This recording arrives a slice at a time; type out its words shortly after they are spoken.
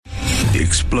the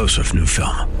explosive new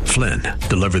film, Flynn,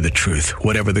 Deliver the Truth,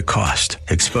 Whatever the Cost,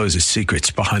 exposes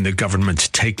secrets behind the government's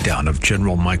takedown of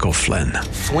General Michael Flynn.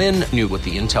 Flynn knew what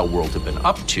the intel world had been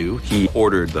up to. He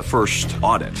ordered the first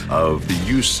audit of the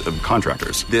use of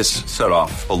contractors. This set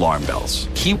off alarm bells.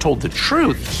 He told the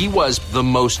truth. He was the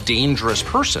most dangerous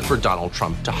person for Donald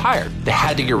Trump to hire. They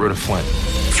had to get rid of Flynn.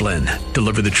 Flynn,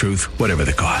 Deliver the Truth, Whatever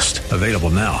the Cost. Available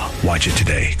now. Watch it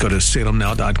today. Go to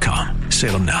salemnow.com.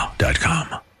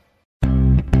 salemnow.com.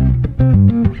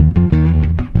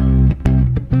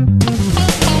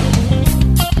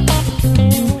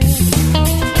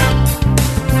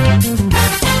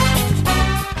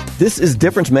 This is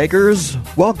Difference Makers.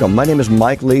 Welcome. My name is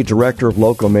Mike Lee, Director of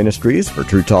Local Ministries for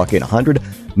True Talk 800.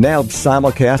 Now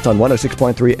simulcast on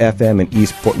 106.3 FM in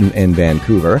East Portland and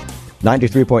Vancouver.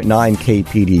 93.9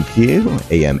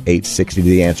 KPDQ, AM 860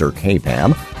 The Answer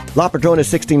KPAM. La Patrona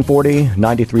 1640,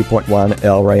 93.1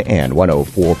 El Rey, and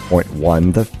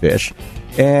 104.1 The Fish.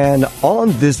 And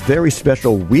on this very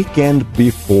special weekend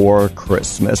before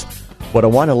Christmas, what I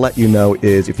want to let you know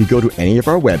is if you go to any of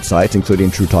our websites,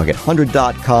 including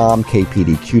TrueTalk800.com,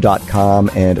 KPDQ.com,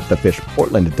 and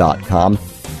TheFishPortland.com,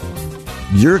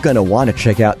 you're going to want to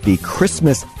check out the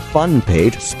Christmas Fun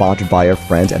page sponsored by our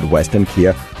friends at Weston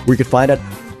Kia, where you can find out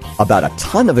about a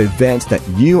ton of events that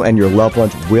you and your loved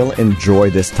ones will enjoy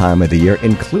this time of the year,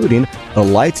 including the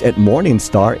Lights at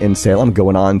Morningstar in Salem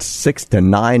going on 6 to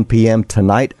 9 p.m.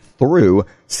 tonight through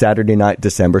Saturday night,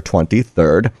 December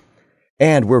 23rd.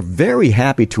 And we're very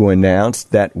happy to announce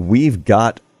that we've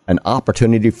got an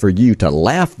opportunity for you to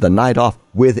laugh the night off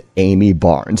with Amy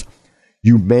Barnes.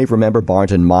 You may remember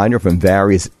Barnes and Minor from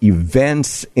various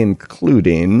events,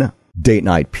 including Date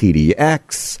Night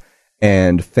PDX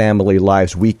and Family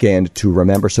Lives Weekend to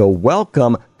Remember. So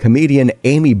welcome, comedian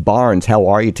Amy Barnes. How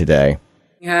are you today?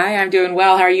 Hi, I'm doing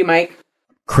well. How are you, Mike?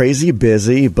 Crazy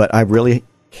busy, but I really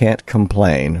can't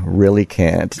complain. Really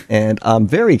can't. And I'm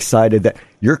very excited that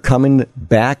you're coming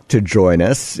back to join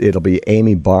us. It'll be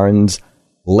Amy Barnes'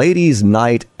 Ladies'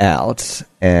 Night Out,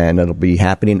 and it'll be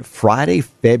happening Friday,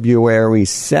 February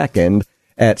 2nd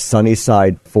at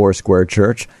Sunnyside Foursquare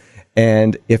Church.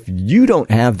 And if you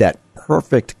don't have that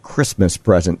perfect Christmas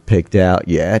present picked out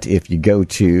yet, if you go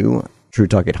to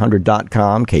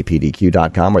TrueTalk800.com,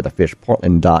 KPDQ.com, or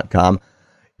TheFishPortland.com,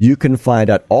 you can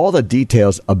find out all the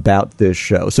details about this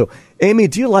show. So, Amy,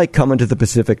 do you like coming to the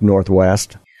Pacific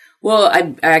Northwest? Well,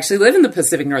 I actually live in the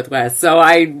Pacific Northwest, so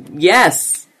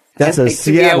yes. That's a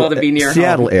Seattle, to be near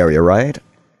Seattle home. Area, right?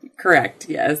 Correct,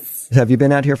 yes. Have you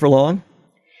been out here for long?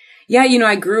 Yeah,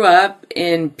 I grew up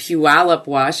in Puyallup,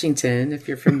 Washington, if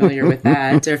you're familiar with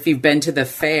that, or if you've been to the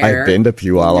fair. I've been to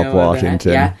Puyallup,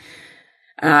 Washington. Yeah.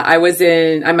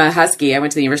 I'm a Husky. I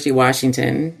went to the University of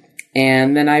Washington,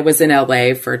 and then I was in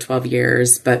LA for 12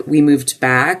 years, but we moved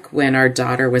back when our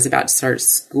daughter was about to start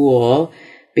school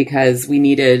because we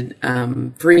needed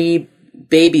free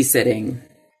babysitting.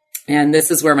 And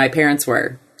this is where my parents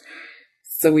were.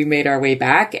 So we made our way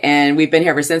back, and we've been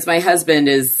here ever since. My husband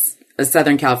is a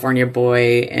Southern California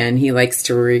boy, and he likes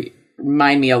to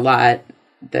remind me a lot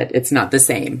that it's not the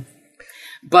same.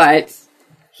 But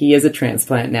he is a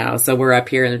transplant now, so we're up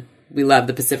here, and we love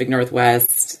the Pacific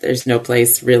Northwest. There's no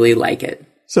place really like it.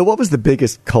 So what was the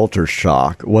biggest culture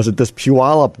shock? Was it this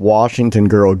Puyallup, Washington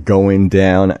girl going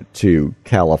down to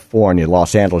California,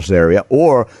 Los Angeles area,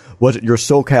 or was it your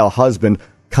SoCal husband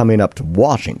coming up to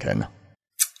Washington?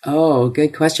 Oh,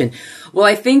 good question. Well,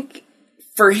 I think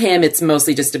for him, it's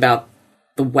mostly just about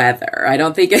the weather. I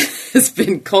don't think it has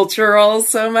been cultural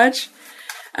so much.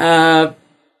 But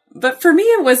for me,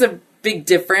 it was a big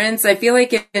difference. I feel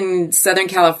like in Southern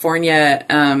California,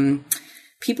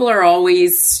 people are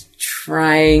always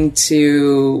trying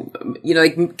to,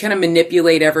 kind of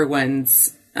manipulate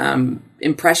everyone's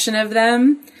impression of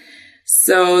them.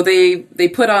 So they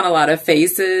put on a lot of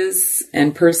faces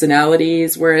and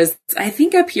personalities, whereas I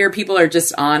think up here people are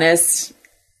just honest.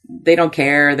 They don't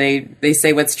care. They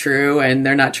say what's true, and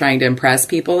they're not trying to impress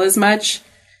people as much.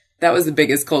 That was the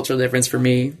biggest cultural difference for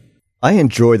me. I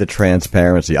enjoy the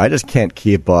transparency. I just can't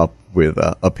keep up with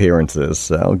appearances,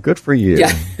 so good for you.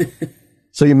 Yeah.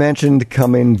 So you mentioned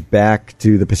coming back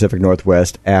to the Pacific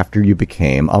Northwest after you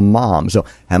became a mom. So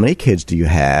how many kids do you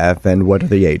have, and what are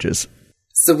the ages?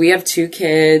 So we have 2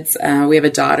 kids. We have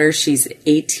a daughter. She's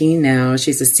 18 now.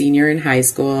 She's a senior in high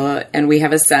school. And we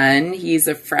have a son. He's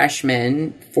a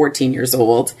freshman, 14 years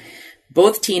old.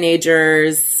 Both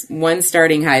teenagers, one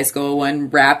starting high school, one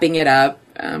wrapping it up,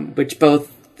 which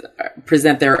both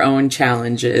present their own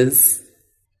challenges.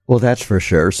 Well, that's for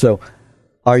sure. So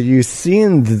are you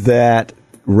seeing that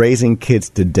raising kids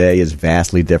today is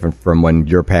vastly different from when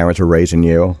your parents were raising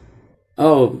you?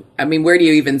 Oh, I mean, where do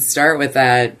you even start with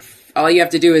that? All you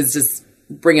have to do is just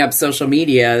bring up social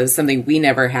media, something we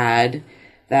never had,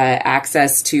 that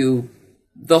access to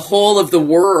the whole of the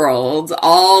world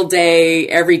all day,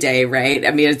 every day, right?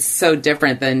 I mean, it's so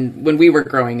different than when we were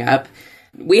growing up.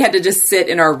 We had to just sit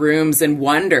in our rooms and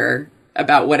wonder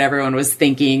about what everyone was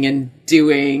thinking and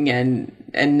doing.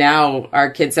 And now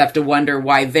our kids have to wonder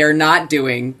why they're not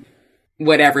doing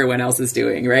what everyone else is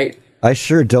doing, right? I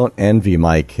sure don't envy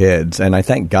my kids, and I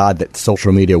thank God that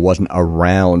social media wasn't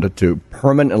around to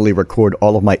permanently record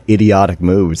all of my idiotic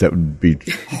moves. That would be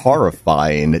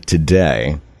horrifying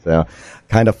today. So,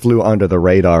 kind of flew under the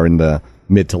radar in the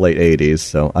mid to late 80s,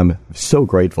 so I'm so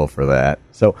grateful for that.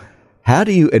 So, how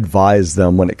do you advise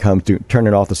them when it comes to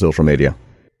turning off the social media?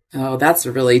 Oh, that's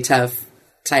a really tough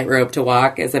tightrope to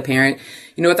walk as a parent.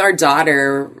 You know, with our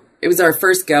daughter, it was our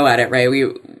first go at it, right?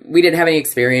 We didn't have any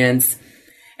experience.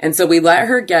 And so we let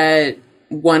her get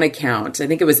one account. I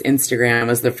think it was Instagram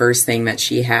was the first thing that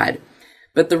she had.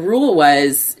 But the rule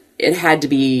was it had to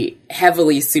be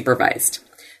heavily supervised.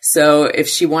 So if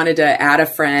she wanted to add a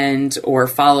friend or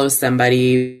follow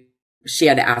somebody, she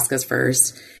had to ask us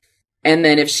first. And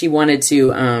then if she wanted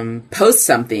to post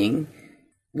something,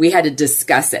 we had to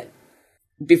discuss it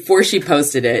before she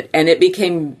posted it. And it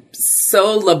became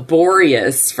so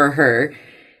laborious for her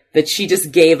that she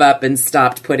just gave up and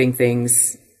stopped putting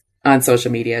things on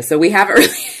social media. So we haven't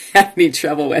really had any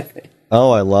trouble with it.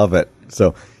 Oh, I love it.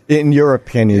 So in your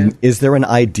opinion, is there an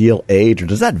ideal age, or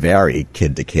does that vary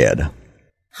kid to kid?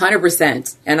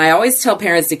 100%. And I always tell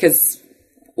parents, because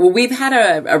we've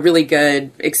had a really good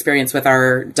experience with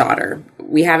our daughter.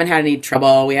 We haven't had any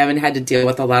trouble. We haven't had to deal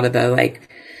with a lot of the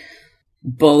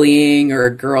bullying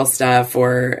or girl stuff,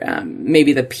 or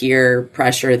maybe the peer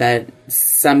pressure that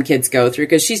some kids go through,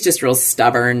 because she's just a real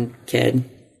stubborn kid.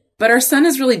 But our son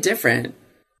is really different.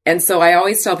 And so I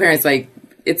always tell parents,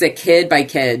 it's a kid by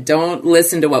kid. Don't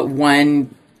listen to what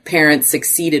one parent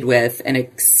succeeded with and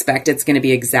expect it's going to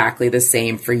be exactly the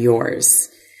same for yours.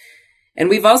 And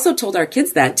we've also told our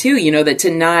kids that too, that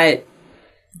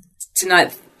to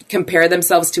not compare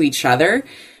themselves to each other,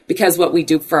 because what we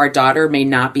do for our daughter may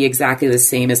not be exactly the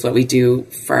same as what we do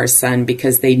for our son,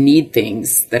 because they need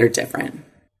things that are different.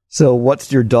 So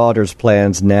what's your daughter's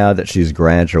plans now that she's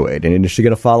graduating? And is she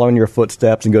going to follow in your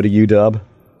footsteps and go to UW?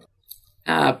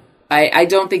 I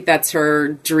don't think that's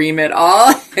her dream at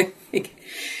all.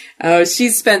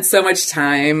 She's spent so much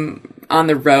time on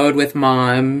the road with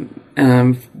mom,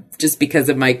 just because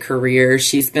of my career.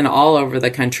 She's been all over the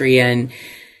country, and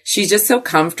she's just so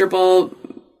comfortable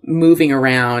moving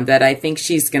around that I think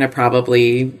she's going to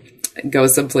probably go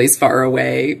someplace far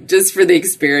away just for the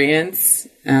experience.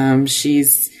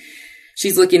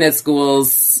 She's looking at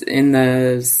schools in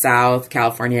the South,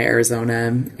 California,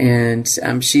 Arizona,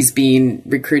 and she's being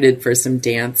recruited for some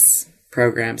dance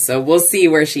programs. So we'll see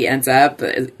where she ends up.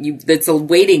 It's a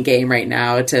waiting game right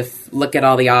now to look at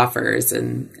all the offers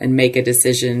and make a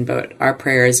decision. But our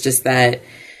prayer is just that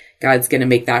God's going to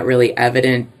make that really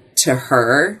evident to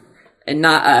her, and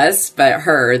not us, but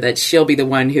her, that she'll be the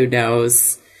one who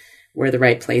knows where the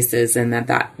right place is, and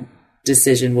that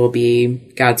decision will be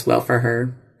God's will for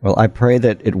her. Well, I pray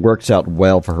that it works out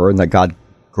well for her, and that God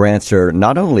grants her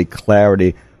not only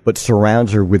clarity, but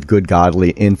surrounds her with good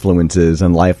godly influences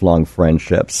and lifelong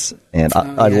friendships. And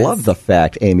I love the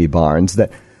fact, Amy Barnes,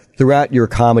 that throughout your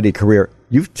comedy career,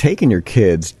 you've taken your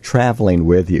kids traveling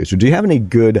with you. So do you have any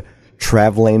good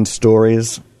traveling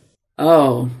stories?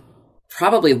 Oh,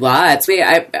 probably lots.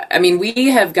 I mean, we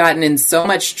have gotten in so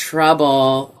much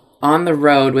trouble on the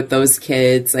road with those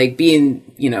kids, being,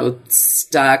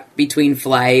 stuck between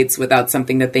flights without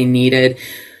something that they needed.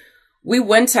 We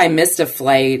one time missed a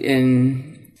flight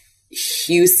in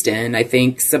Houston, I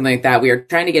think, something like that. We were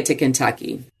trying to get to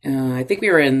Kentucky. I think we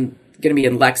were going to be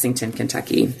in Lexington,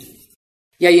 Kentucky.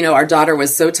 Yeah, our daughter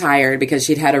was so tired because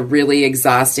she'd had a really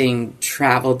exhausting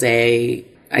travel day.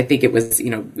 I think it was,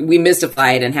 we missed a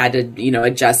flight and had to,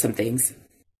 adjust some things.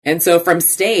 And so from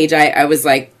stage, I was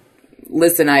like,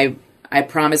 listen, I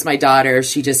promised my daughter if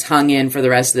she just hung in for the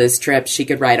rest of this trip, she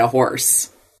could ride a horse.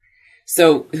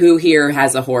 So who here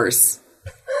has a horse?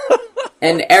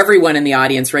 And everyone in the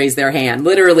audience raised their hand.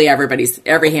 Literally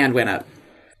every hand went up.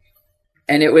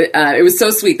 And it was so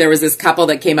sweet. There was this couple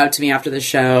that came up to me after the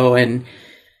show and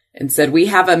said, we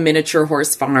have a miniature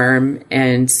horse farm,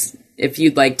 and if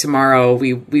you'd like tomorrow,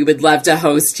 we would love to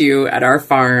host you at our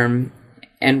farm.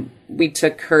 And we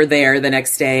took her there the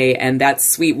next day, and that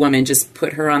sweet woman just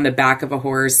put her on the back of a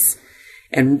horse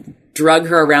and drug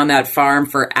her around that farm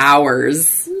for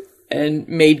hours and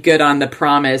made good on the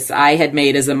promise I had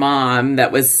made as a mom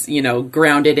that was,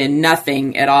 grounded in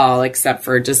nothing at all except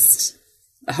for just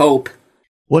hope.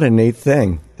 What a neat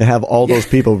thing to have all those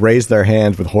people raise their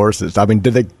hands with horses. I mean,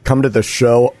 did they come to the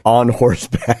show on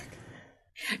horseback?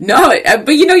 No,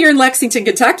 but you're in Lexington,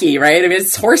 Kentucky, right? I mean,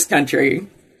 it's horse country.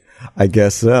 I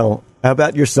guess so. How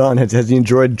about your son? Has he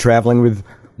enjoyed traveling with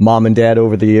mom and dad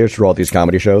over the years for all these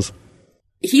comedy shows?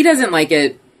 He doesn't like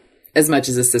it as much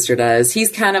as his sister does.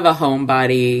 He's kind of a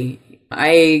homebody.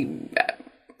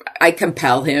 I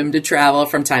compel him to travel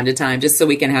from time to time just so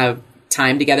we can have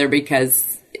time together,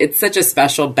 because it's such a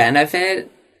special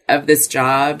benefit of this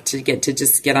job to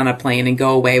get on a plane and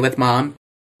go away with mom.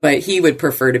 But he would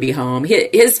prefer to be home.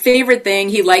 His favorite thing,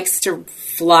 he likes to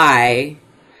fly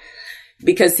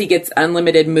because he gets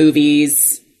unlimited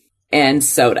movies and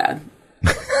soda.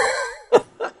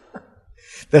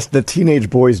 That's the teenage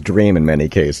boy's dream in many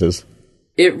cases.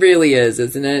 It really is,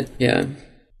 isn't it? Yeah.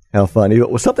 How funny.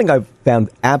 Well, something I've found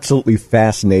absolutely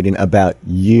fascinating about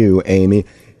you, Amy,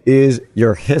 is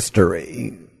your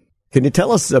history. Can you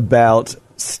tell us about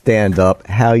stand-up,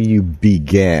 how you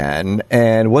began,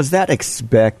 and was that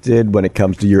expected when it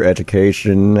comes to your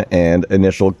education and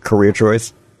initial career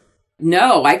choice?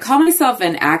 No, I call myself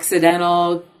an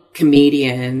accidental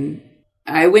comedian.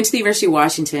 I went to the University of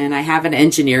Washington. I have an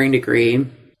engineering degree.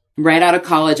 Right out of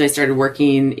college, I started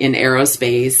working in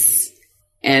aerospace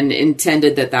and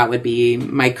intended that would be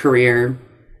my career,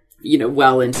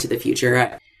 well into the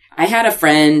future. I had a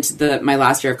friend my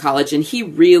last year of college, and he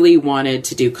really wanted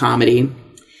to do comedy.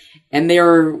 And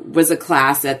there was a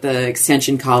class at the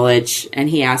Extension College, and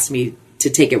he asked me to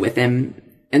take it with him.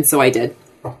 And so I did.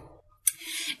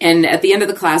 And at the end of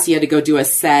the class, he had to go do a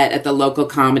set at the local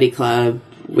comedy club,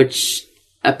 which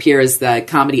appears the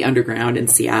Comedy Underground in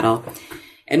Seattle.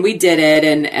 And we did it.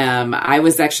 And I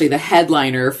was actually the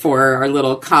headliner for our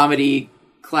little comedy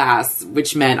class,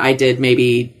 which meant I did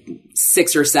maybe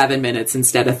 6 or 7 minutes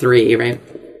instead of 3, right?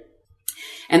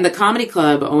 And the comedy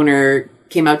club owner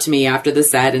came up to me after the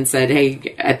set and said,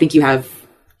 "Hey, I think you have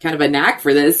kind of a knack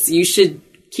for this. You should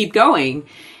keep going."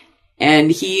 And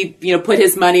he, put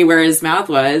his money where his mouth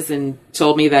was and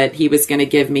told me that he was going to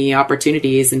give me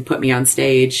opportunities and put me on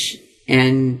stage.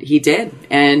 And he did.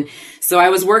 And so I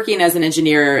was working as an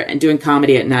engineer and doing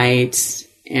comedy at night.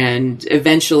 And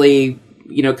eventually,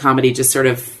 comedy just sort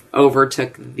of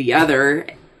overtook the other.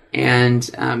 And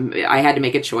I had to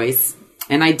make a choice.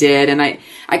 And I did. And I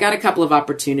got a couple of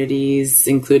opportunities,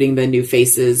 including the New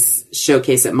Faces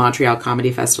showcase at Montreal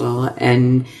Comedy Festival,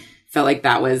 and felt like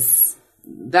that was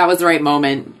the right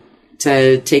moment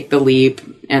to take the leap.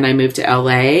 And I moved to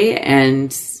LA,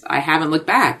 and I haven't looked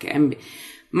back. And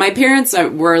my parents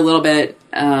were a little bit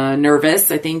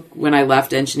nervous, I think, when I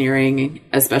left engineering,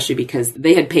 especially because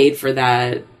they had paid for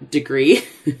that degree.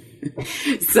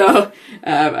 So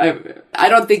I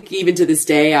don't think even to this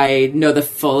day I know the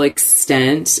full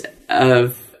extent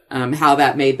of how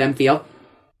that made them feel.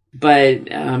 But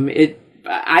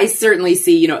I certainly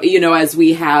see, as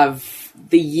we have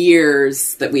the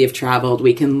years that we have traveled,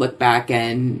 we can look back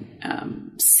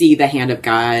and see the hand of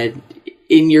God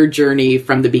in your journey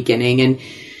from the beginning,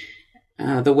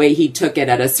 and the way he took it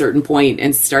at a certain point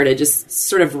and started just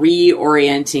sort of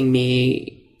reorienting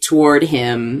me toward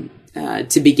him.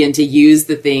 To begin to use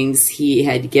the things he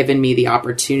had given me the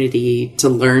opportunity to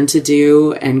learn to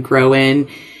do and grow in,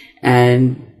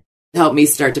 and help me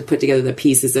start to put together the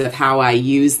pieces of how I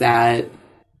use that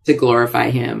to glorify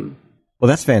him. Well,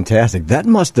 that's fantastic. That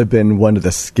must have been one of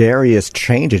the scariest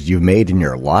changes you've made in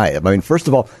your life. I mean, first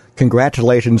of all,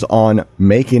 congratulations on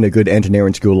making a good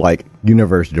engineering school like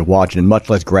University of Washington, much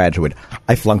less graduate.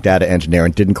 I flunked out of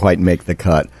engineering, didn't quite make the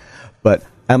cut. But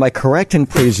am I correct in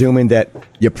presuming that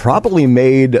you probably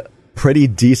made pretty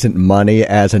decent money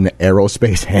as an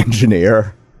aerospace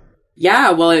engineer?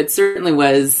 Yeah, well, it certainly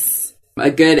was a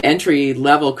good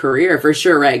entry-level career for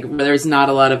sure, right? There's not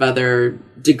a lot of other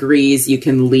degrees you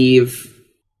can leave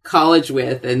college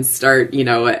with and start,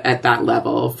 at that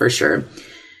level for sure.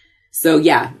 So,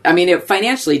 yeah, I mean, it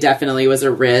financially definitely was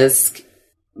a risk.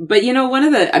 But,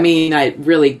 I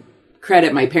really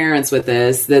credit my parents with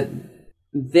this, that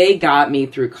they got me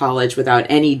through college without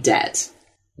any debt.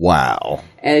 Wow.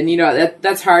 And,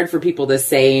 that's hard for people to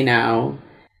say now.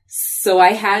 So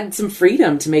I had some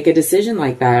freedom to make a decision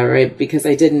like that, right? Because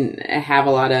I didn't have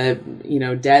a lot of,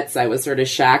 debts I was sort of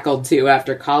shackled to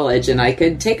after college, and I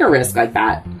could take a risk like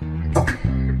that.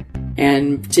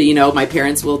 And my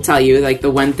parents will tell you, like,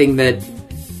 the one thing that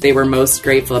they were most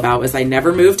grateful about was I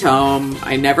never moved home.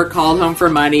 I never called home for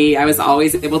money. I was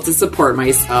always able to support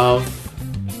myself.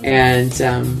 And,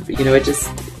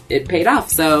 it paid off.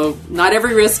 So not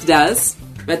every risk does,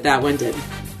 but that one did.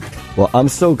 Well, I'm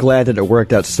so glad that it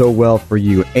worked out so well for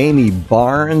you, Amy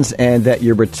Barnes, and that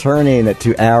you're returning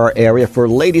to our area for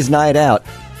Ladies' Night Out,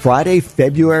 Friday,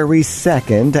 February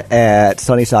 2nd at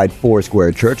Sunnyside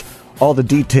Foursquare Church. All the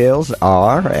details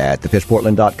are at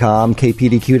thefishportland.com,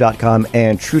 kpdq.com,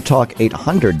 and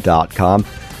truetalk800.com.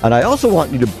 And I also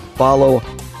want you to follow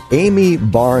Amy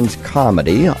Barnes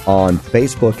Comedy on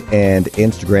Facebook and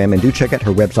Instagram, and do check out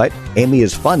her website,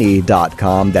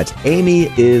 amyisfunny.com. That's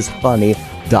amyisfunny.com.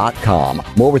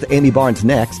 More with Amy Barnes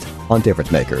next on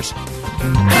Difference Makers.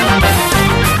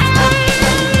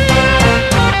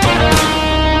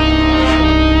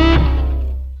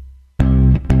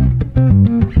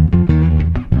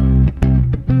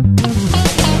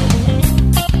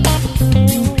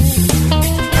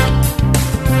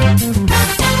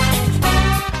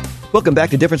 Welcome back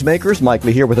to Difference Makers. Mike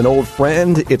Lee here with an old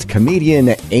friend. It's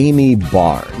comedian Amy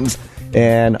Barnes.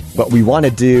 And what we want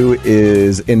to do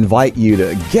is invite you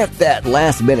to get that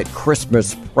last-minute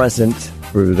Christmas present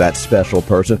for that special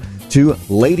person to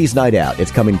Ladies' Night Out.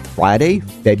 It's coming Friday,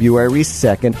 February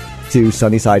 2nd to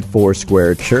Sunnyside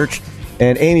Foursquare Church.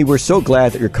 And Amy, we're so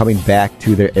glad that you're coming back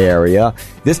to the area.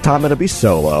 This time it'll be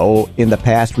solo. In the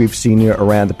past, we've seen you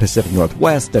around the Pacific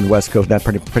Northwest and West Coast, now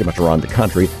pretty much around the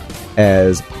country,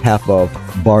 as half of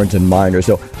Barnes and Minor.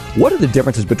 So what are the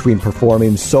differences between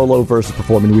performing solo versus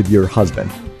performing with your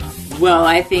husband? Well,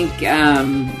 I think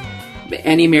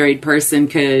any married person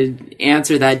could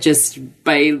answer that just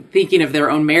by thinking of their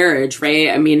own marriage, right?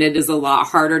 I mean, it is a lot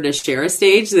harder to share a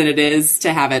stage than it is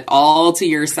to have it all to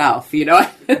yourself, you know?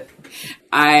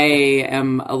 I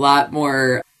am a lot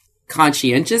more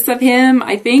conscientious of him,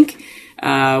 I think,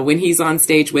 when he's on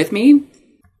stage with me.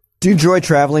 Do you enjoy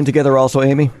traveling together also,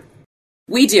 Amy?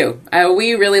 We do.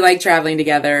 We really like traveling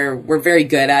together. We're very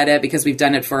good at it because we've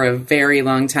done it for a very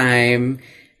long time,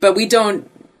 but we don't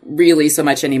really so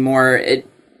much anymore.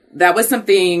 That was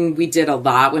something we did a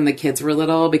lot when the kids were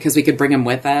little because we could bring them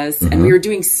with us. Mm-hmm. And we were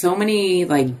doing so many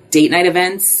like date night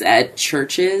events at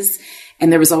churches,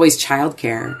 and there was always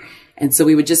childcare. And so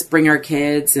we would just bring our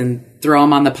kids and throw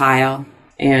them on the pile.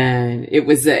 And it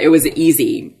was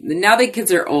easy. Now the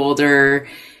kids are older,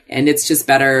 and it's just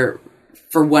better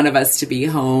for one of us to be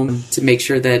home to make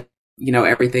sure that, you know,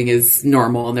 everything is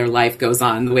normal and their life goes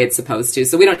on the way it's supposed to.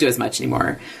 So we don't do as much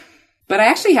anymore. But I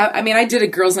actually I did a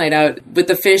girls' night out with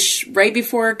the Fish right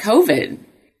before COVID.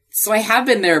 So I have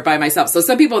been there by myself. So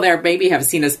some people there maybe have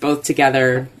seen us both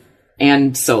together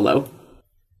and solo.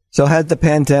 So had the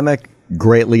pandemic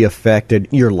greatly affected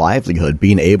your livelihood,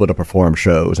 being able to perform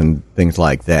shows and things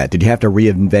like that? Did you have to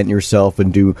reinvent yourself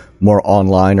and do more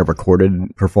online or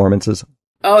recorded performances?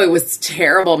 Oh, it was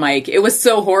terrible, Mike. It was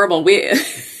so horrible.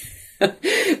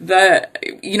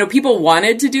 People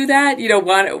wanted to do that,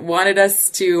 wanted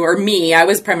us to, or me, I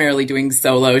was primarily doing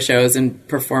solo shows and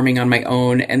performing on my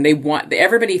own. And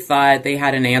everybody thought they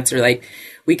had an answer. Like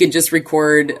we could just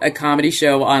record a comedy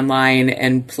show online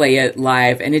and play it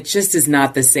live. And it just is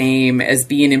not the same as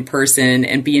being in person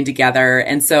and being together.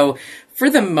 And so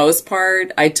for the most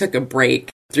part, I took a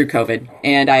break through COVID,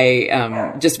 and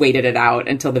I just waited it out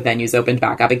until the venues opened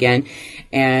back up again.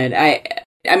 And I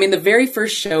mean, the very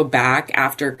first show back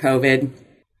after COVID,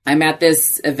 I'm at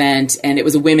this event, and it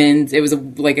was a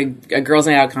girls'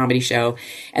 night out comedy show,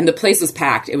 and the place was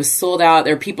packed. It was sold out.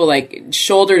 There were people like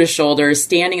shoulder to shoulder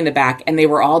standing in the back, and they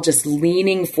were all just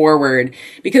leaning forward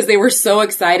because they were so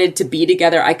excited to be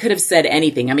together. I could have said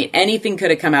anything. I mean, anything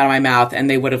could have come out of my mouth, and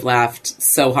they would have laughed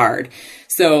so hard.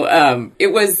 So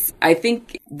I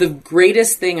think the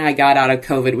greatest thing I got out of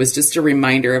COVID was just a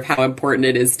reminder of how important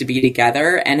it is to be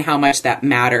together and how much that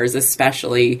matters,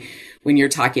 especially when you're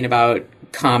talking about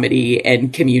comedy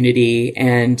and community.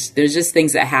 And there's just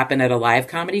things that happen at a live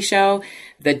comedy show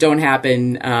that don't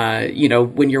happen,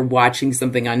 when you're watching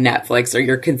something on Netflix or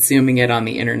you're consuming it on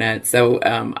the internet. So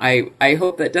I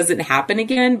hope that doesn't happen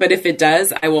again. But if it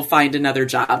does, I will find another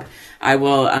job. I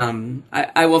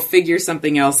will figure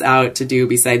something else out to do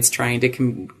besides trying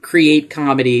to create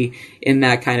comedy in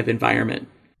that kind of environment.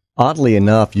 Oddly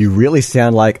enough, you really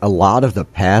sound like a lot of the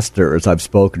pastors I've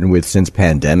spoken with since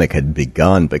pandemic had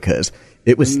begun, because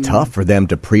it was tough for them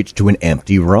to preach to an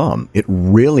empty room. It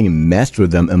really messed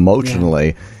with them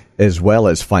emotionally as well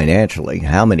as financially.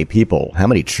 How many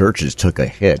churches took a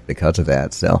hit because of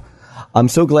that? So I'm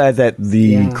so glad that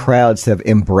the crowds have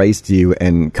embraced you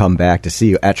and come back to see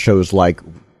you at shows like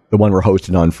the one we're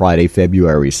hosting on Friday,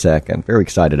 February 2nd. Very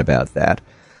excited about that.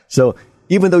 So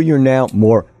even though you're now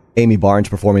more Amy Barnes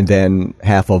performing than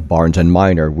half of Barnes and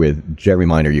Minor with Jerry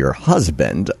Minor, your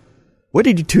husband, where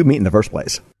did you two meet in the first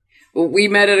place? Well, we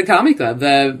met at a comedy club.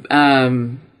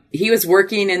 He was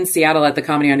working in Seattle at the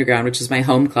Comedy Underground, which was my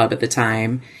home club at the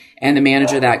time. And the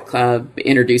manager of that club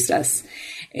introduced us.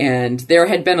 And there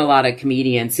had been a lot of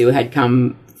comedians who had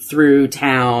come through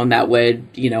town that would,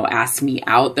 ask me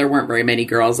out. There weren't very many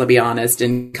girls, I'll be honest,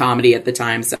 in comedy at the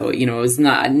time. So, it was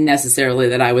not necessarily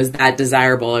that I was that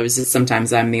desirable. It was just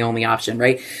sometimes I'm the only option,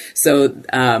 right? So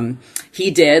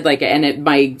he did,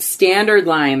 my standard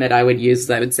line that I would use,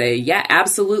 I would say, yeah,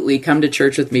 absolutely, come to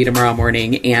church with me tomorrow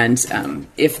morning. And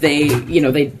if they,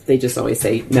 they just always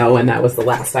say no, and that was the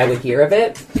last I would hear of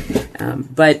it.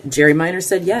 But Jerry Minor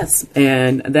said yes.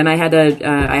 And then I had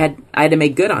to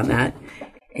make good on that.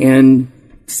 And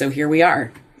so here we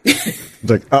are. It's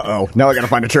like, now I got to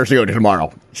find a church to go to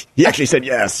tomorrow. He actually said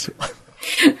yes.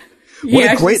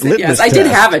 What a great litmus test. I did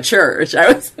have a church.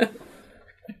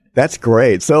 That's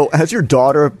great. So has your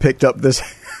daughter picked up this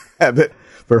habit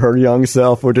for her young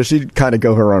self, or does she kind of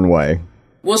go her own way?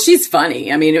 Well, she's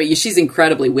funny. I mean, she's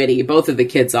incredibly witty. Both of the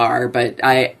kids are, but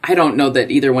I don't know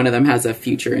that either one of them has a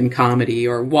future in comedy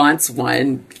or wants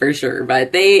one for sure.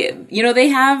 But they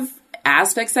have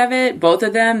aspects of it, both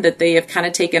of them, that they have kind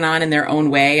of taken on in their own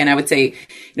way. And I would say,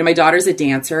 my daughter's a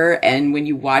dancer, and when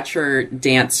you watch her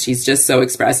dance, she's just so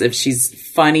expressive.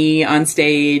 She's funny on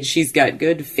stage. She's got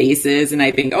good faces. And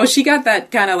I think, she got that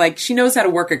kind of she knows how to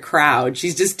work a crowd.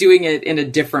 She's just doing it in a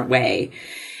different way.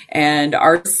 And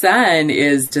our son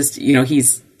is just,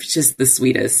 he's just the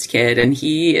sweetest kid, and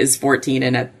he is 14.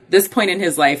 And at this point in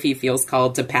his life, he feels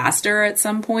called to pastor at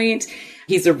some point.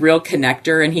 He's a real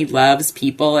connector, and he loves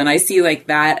people. And I see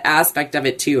that aspect of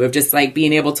it too, of just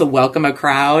being able to welcome a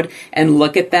crowd and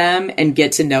look at them and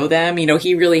get to know them.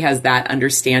 He really has that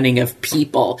understanding of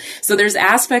people. So there's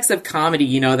aspects of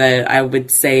comedy, that I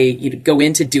would say, go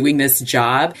into doing this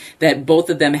job that both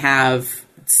of them have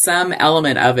some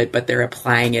element of it, but they're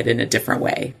applying it in a different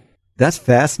way. That's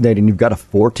fascinating. You've got a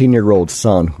 14-year-old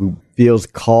son who feels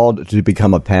called to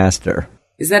become a pastor.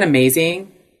 Is that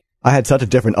amazing? I had such a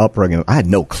different upbringing. I had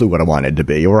no clue what I wanted to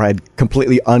be, or I had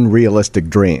completely unrealistic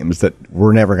dreams that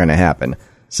were never going to happen.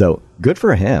 So good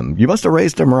for him. You must have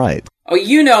raised him right.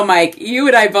 Oh, Mike, you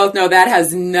and I both know that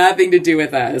has nothing to do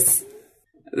with us.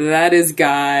 That is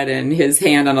God and his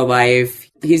hand on a life.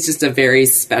 He's just a very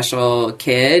special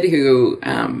kid who,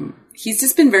 he's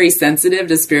just been very sensitive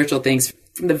to spiritual things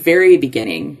from the very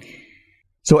beginning.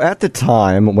 So at the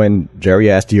time when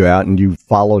Jerry asked you out and you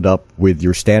followed up with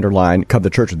your standard line, come to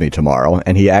church with me tomorrow,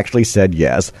 and he actually said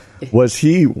yes, was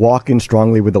he walking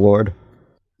strongly with the Lord?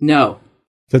 No.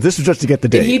 So this was just to get the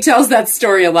date. He tells that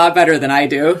story a lot better than I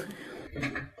do.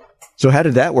 So how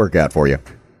did that work out for you?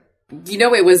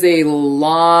 It was a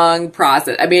long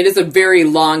process. I mean, it's a very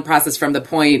long process from the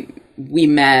point we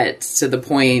met to the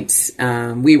point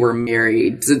we were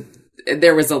married. So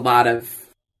there was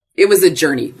it was a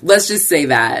journey. Let's just say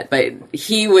that. But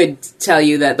he would tell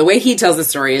you that the way he tells the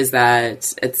story is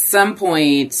that at some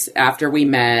point after we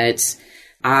met,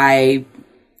 I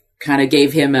kind of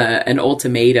gave him an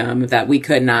ultimatum that we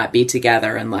could not be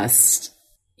together unless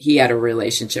he had a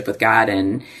relationship with God,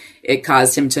 and it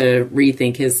caused him to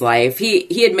rethink his life.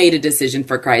 He had made a decision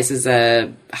for Christ as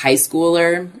a high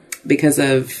schooler because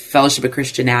of Fellowship of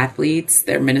Christian Athletes,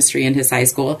 their ministry in his high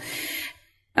school.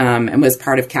 And was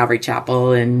part of Calvary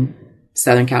Chapel in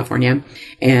Southern California.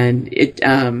 And it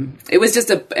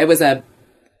was a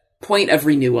point of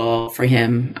renewal for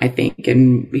him, I think.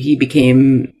 And he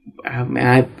became, I'm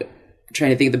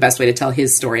trying to think of the best way to tell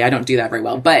his story. I don't do that very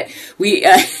well, but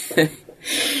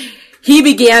he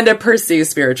began to pursue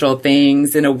spiritual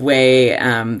things in a way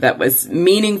that was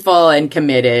meaningful and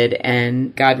committed,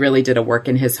 and God really did a work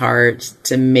in his heart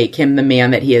to make him the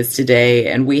man that he is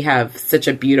today. And we have such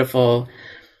a beautiful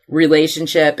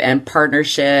relationship and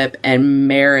partnership and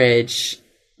marriage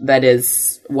that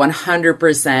is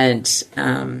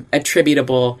 100%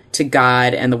 attributable to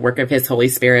God and the work of his Holy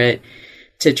Spirit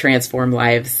to transform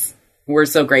lives. We're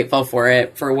so grateful for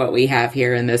it, for what we have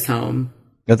here in this home.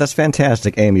 Yeah, that's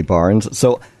fantastic, Amy Barnes.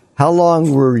 So how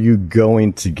long were you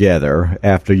going together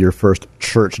after your first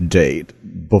church date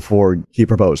before he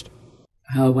proposed?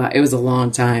 Oh, wow. It was a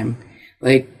long time.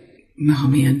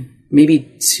 Maybe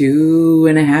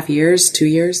 2.5 years, 2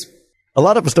 years. A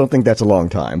lot of us don't think that's a long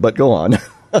time, but go on.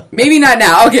 Maybe not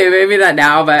now. Okay, maybe not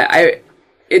now, but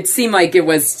it seemed like it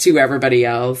was to everybody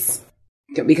else.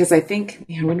 Because I think,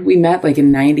 when we met,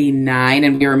 in 99,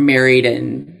 and we were married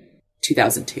in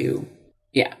 2002.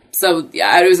 Yeah. So,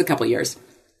 it was a couple years.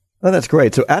 Oh, that's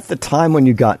great. So at the time when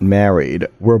you got married,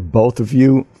 were both of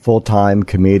you full-time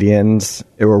comedians,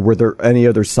 or were there any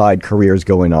other side careers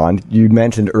going on? You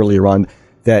mentioned earlier on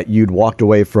that you'd walked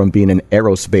away from being an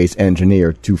aerospace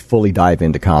engineer to fully dive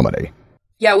into comedy.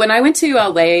 Yeah, when I went to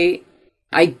LA,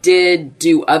 I did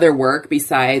do other work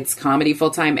besides comedy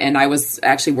full time, and I was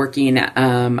actually working,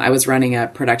 I was running a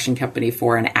production company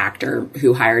for an actor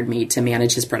who hired me to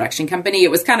manage his production company.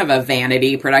 It was kind of a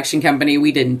vanity production company.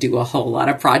 We didn't do a whole lot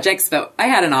of projects, but I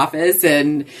had an office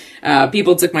and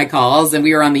people took my calls, and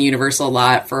we were on the Universal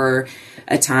lot for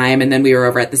a time, and then we were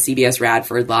over at the CBS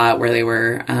Radford lot where they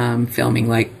were filming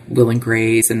like Will and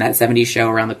Grace and that 70s show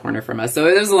around the corner from us. So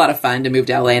it was a lot of fun to move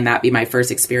to LA and that be my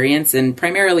first experience. And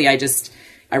primarily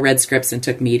I read scripts and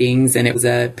took meetings, and it was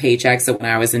a paycheck. So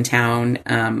when I was in town,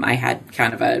 I had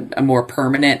kind of a more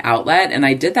permanent outlet, and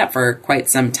I did that for quite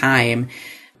some time,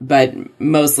 but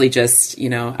mostly just,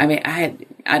 I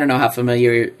don't know how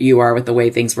familiar you are with the way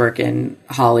things work in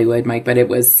Hollywood, Mike, but it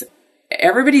was,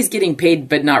 everybody's getting paid,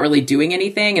 but not really doing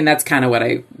anything. And that's kind of what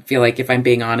I feel like, if I'm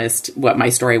being honest, what my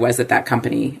story was at that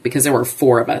company, because there were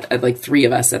 4 of us, like 3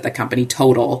 of us at the company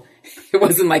total. It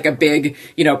wasn't like a big,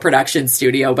 production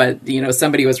studio, but,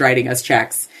 somebody was writing us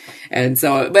checks. And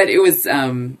so, but it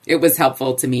was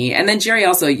helpful to me. And then Jerry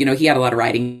also, he had a lot of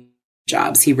writing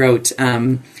jobs. He wrote,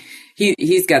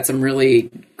 he's got some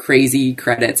really crazy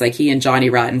credits. Like he and Johnny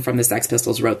Rotten from the Sex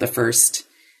Pistols wrote the first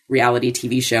reality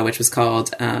TV show, which was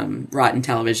called Rotten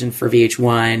Television for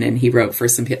VH1. And he wrote for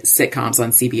some sitcoms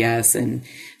on CBS. And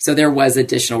so there was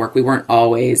additional work. We weren't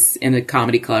always in a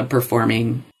comedy club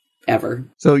performing ever.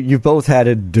 So you've both had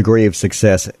a degree of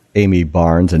success, Amy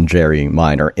Barnes and Jerry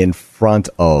Minor, in front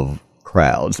of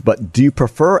crowds. But do you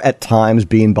prefer at times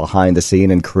being behind the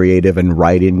scene and creative and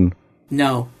writing?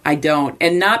 No, I don't.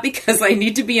 And not because I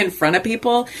need to be in front of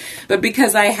people, but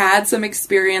because I had some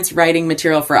experience writing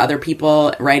material for other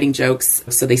people, writing jokes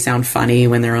so they sound funny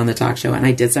when they're on the talk show. And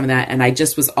I did some of that. And I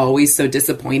just was always so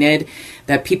disappointed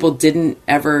that people didn't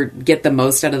ever get the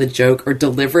most out of the joke or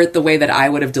deliver it the way that I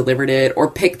would have delivered it, or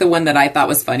pick the one that I thought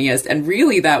was funniest. And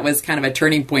really, that was kind of a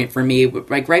turning point for me,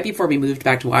 like right before we moved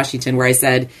back to Washington, where I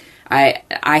said, I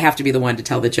have to be the one to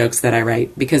tell the jokes that I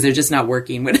write, because they're just not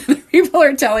working when other people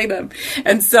are telling them.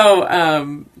 And so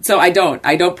I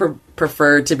don't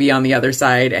prefer to be on the other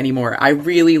side anymore. I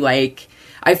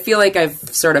feel like I've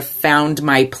sort of found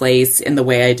my place in the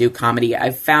way I do comedy.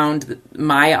 I've found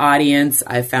my audience.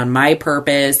 I've found my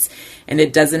purpose, and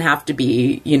it doesn't have to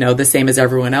be, the same as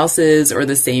everyone else's or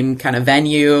the same kind of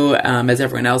venue as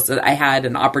everyone else. I had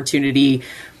an opportunity.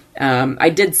 I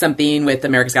did something with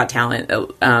America's Got Talent.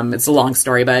 It's a long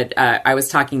story, but I was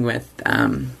talking with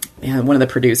one of the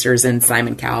producers and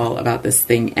Simon Cowell about this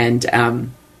thing,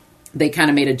 and they kind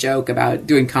of made a joke about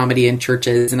doing comedy in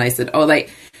churches, and I said,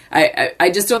 I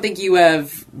just don't think you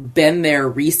have been there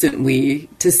recently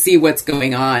to see what's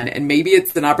going on, and maybe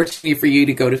it's an opportunity for you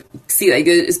to go to see. Like,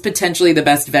 it's potentially the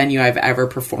best venue I've ever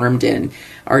performed in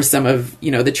are some of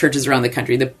the churches around the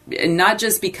country, and not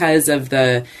just because of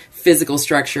the physical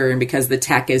structure and because the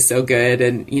tech is so good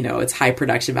and it's high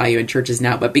production value in churches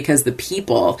now, but because the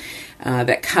people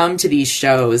that come to these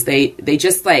shows, they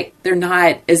just they're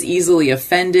not as easily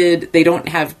offended. They don't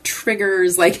have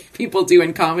triggers like people do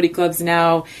in comedy clubs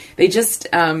now. They just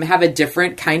have a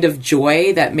different kind of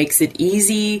joy that makes it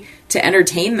easy to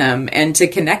entertain them and to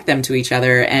connect them to each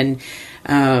other. And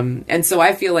so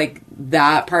I feel like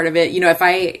that part of it, if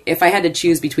I had to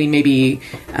choose between maybe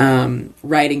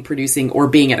writing, producing, or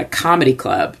being at a comedy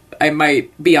club, I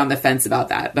might be on the fence about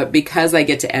that. But because I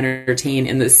get to entertain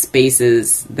in the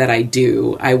spaces that I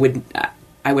do, I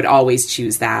would always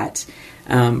choose that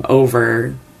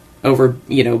over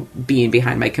being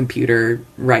behind my computer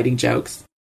writing jokes.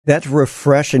 That's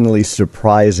refreshingly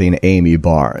surprising, Amy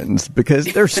Barnes, because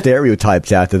there's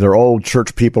stereotypes out there. They're old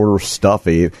church people are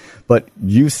stuffy, but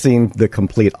you seem the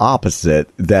complete opposite,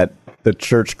 that the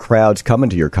church crowds coming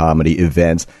to your comedy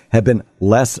events have been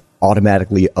less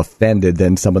automatically offended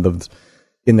than some of the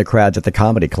in the crowds at the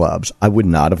comedy clubs. I would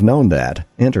not have known that.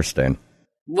 Interesting.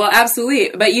 Well,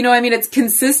 absolutely. But, it's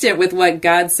consistent with what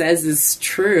God says is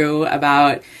true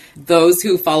about those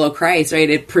who follow Christ, right?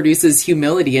 It produces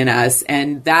humility in us.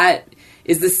 And that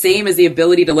is the same as the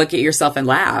ability to look at yourself and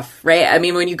laugh, right? I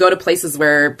mean, when you go to places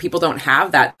where people don't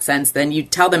have that sense, then you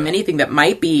tell them anything that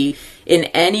might be in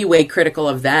any way critical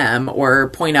of them or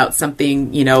point out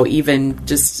something, even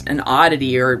just an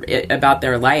oddity or about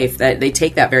their life, that they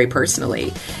take that very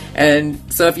personally. And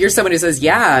so if you're someone who says,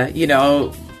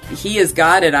 he is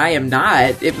God and I am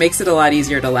not, it makes it a lot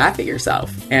easier to laugh at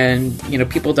yourself. And,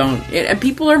 people don't, and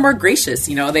people are more gracious,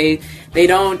 they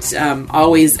don't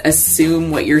always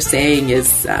assume what you're saying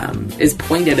is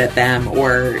pointed at them,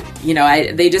 or,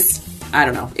 I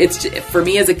don't know. It's, for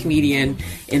me as a comedian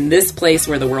in this place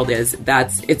where the world is,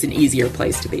 it's an easier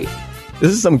place to be.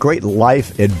 This is some great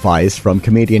life advice from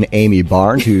comedian Amy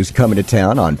Barnes, who's coming to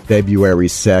town on February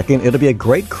 2nd. It'll be a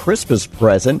great Christmas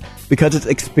present because it's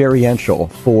experiential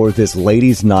for this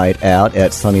ladies' night out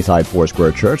at Sunnyside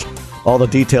Foursquare Church. All the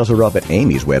details are up at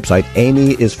Amy's website,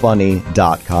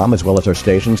 amyisfunny.com, as well as our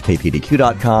stations,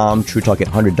 kpdq.com,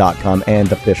 truetalk800.com, and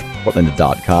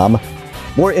thefishportland.com.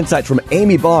 More insights from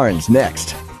Amy Barnes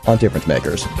next on Difference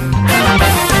Makers.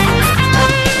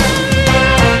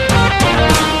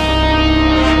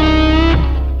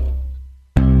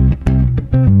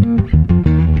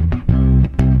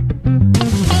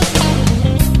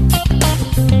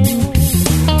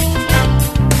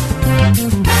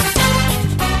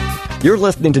 You're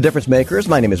listening to Difference Makers.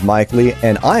 My name is Mike Lee,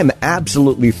 and I am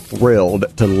absolutely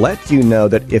thrilled to let you know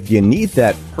that if you need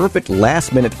that perfect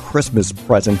last-minute Christmas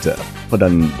present to put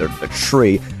under the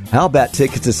tree, how about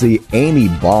tickets to see Amy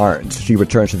Barnes? She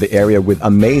returns to the area with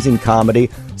amazing comedy.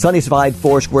 Sunnyside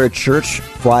Foursquare Church,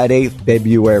 Friday,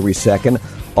 February 2nd.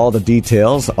 All the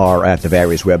details are at the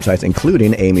various websites,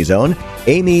 including Amy's own,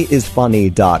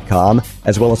 amyisfunny.com,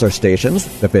 as well as our stations,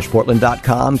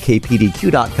 thefishportland.com,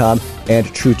 kpdq.com, and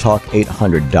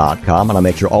truetalk800.com. And I'll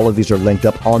make sure all of these are linked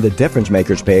up on the Difference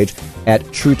Makers page at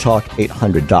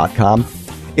truetalk800.com.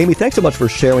 Amy, thanks so much for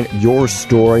sharing your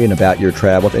story and about your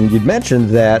travels. And you'd mentioned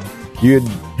that you'd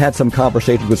had some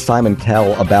conversations with Simon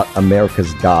Cowell about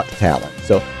America's Got Talent.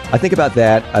 So I think about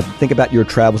that. I think about your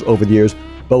travels over the years,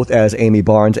 both as Amy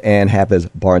Barnes and half as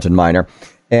Barnes and Minor,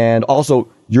 and also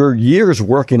your years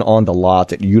working on the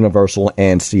lot at Universal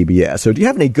and CBS. So do you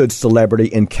have any good celebrity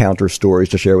encounter stories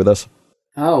to share with us?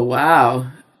 Oh, wow.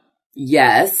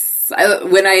 Yes.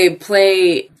 When I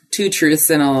play Two Truths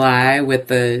and a Lie with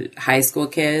the high school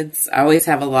kids, I always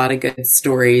have a lot of good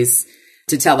stories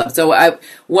to tell them. So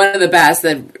one of the best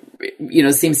that,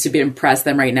 seems to impress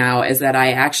them right now is that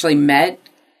I actually met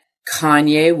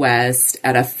Kanye West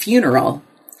at a funeral,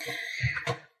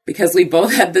 because we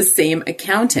both had the same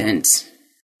accountant,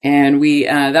 and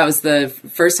that was the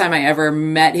first time I ever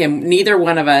met him. Neither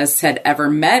one of us had ever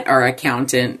met our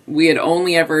accountant. We had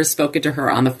only ever spoken to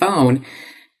her on the phone,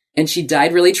 and she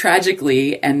died really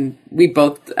tragically, and we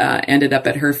both ended up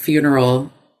at her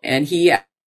funeral. And he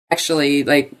actually,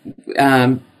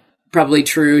 probably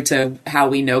true to how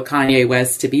we know Kanye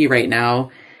West to be right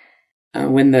now,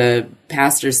 when the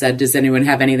pastor said, "Does anyone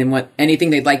have anything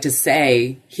they'd like to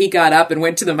say?" he got up and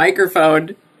went to the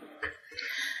microphone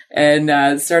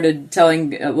and started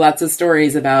telling lots of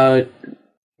stories about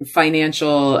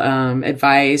financial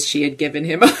advice she had given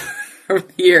him over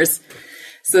the years.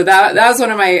 So that was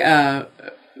one of my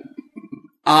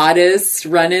oddest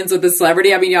run-ins with a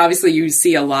celebrity. I mean, obviously you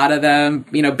see a lot of them,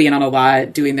 being on a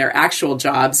lot, doing their actual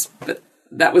jobs, but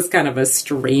that was kind of a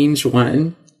strange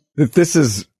one. This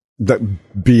is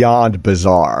beyond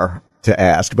bizarre to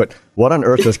ask, but what on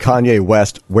earth does Kanye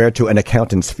West wear to an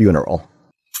accountant's funeral?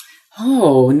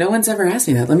 Oh, no one's ever asked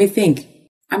me that. Let me think.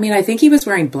 I mean, I think he was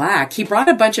wearing black. He brought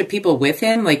a bunch of people with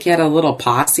him. Like, he had a little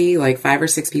posse, like 5 or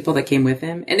 6 people that came with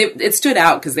him. And it stood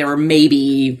out because there were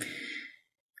maybe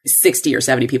 60 or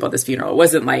 70 people at this funeral. It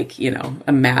wasn't like,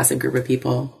 a massive group of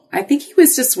people. I think he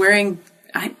was just wearing,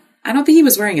 I don't think he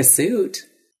was wearing a suit.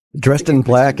 Dressed in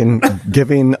black and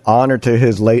giving honor to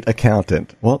his late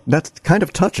accountant. Well, that's kind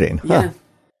of touching. Huh? Yeah.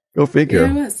 Go figure.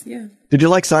 Yeah, it was, yeah. Did you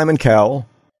like Simon Cowell?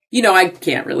 I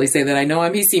can't really say that I know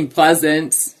him. He seemed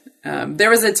pleasant. There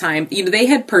was a time, they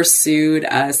had pursued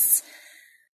us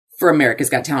for America's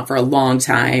Got Talent for a long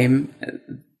time.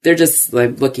 They're just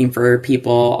looking for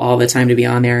people all the time to be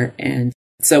on there. And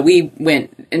so we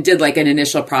went and did an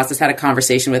initial process, had a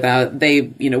conversation with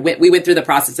we went through the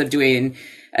process of doing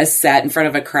a set in front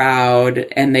of a crowd,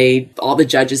 and all the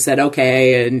judges said,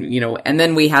 okay. And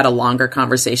then we had a longer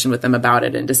conversation with them about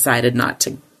it and decided not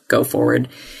to go forward.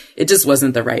 It just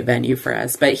wasn't the right venue for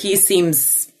us, but he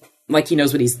seems like he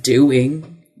knows what he's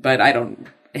doing, but I don't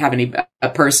have a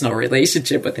personal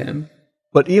relationship with him.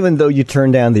 But even though you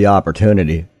turned down the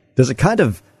opportunity, does it kind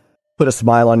of put a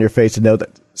smile on your face to know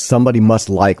that somebody must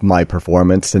like my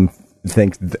performance and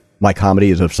think my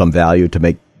comedy is of some value to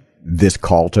make this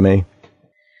call to me?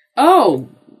 Oh,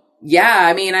 yeah.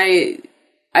 I mean,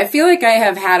 I feel like I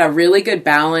have had a really good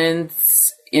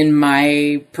balance in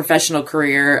my professional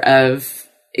career of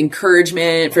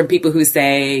encouragement from people who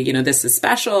say, this is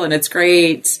special and it's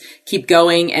great, keep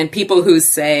going, and people who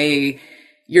say,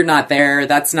 you're not there,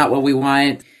 that's not what we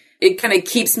want. It kind of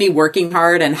keeps me working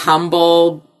hard and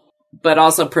humble, but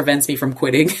also prevents me from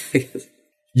quitting.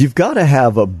 You've got to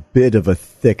have a bit of a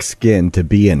thick skin to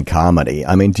be in comedy.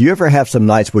 I mean, do you ever have some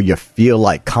nights where you feel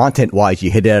like content-wise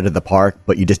you hit it out of the park,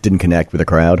 but you just didn't connect with the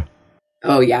crowd?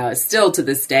 Oh yeah, still to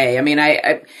this day. I mean,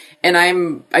 I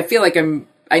feel like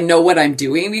I know what I'm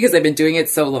doing because I've been doing it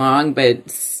so long,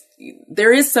 but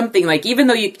there is something like, even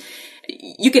though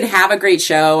you can have a great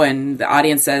show and the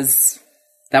audience says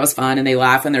that was fun and they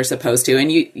laugh when they're supposed to,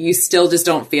 and you still just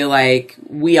don't feel like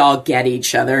we all get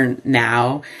each other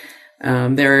now.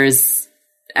 And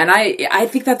I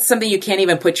think that's something you can't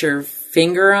even put your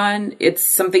finger on. It's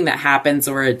something that happens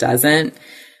or it doesn't.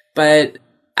 But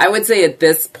I would say at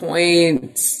this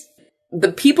point,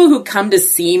 the people who come to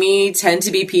see me tend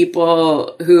to be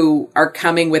people who are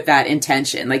coming with that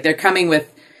intention. Like they're coming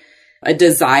with a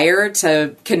desire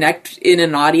to connect in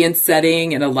an audience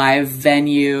setting, in a live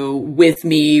venue with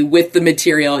me, with the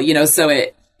material, so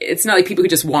it's not like people who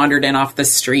just wandered in off the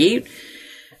street.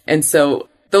 And so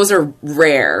those are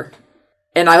rare.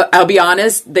 And I'll be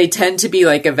honest, they tend to be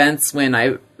like events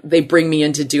when they bring me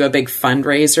in to do a big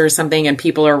fundraiser or something, and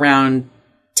people are around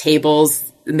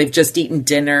tables and they've just eaten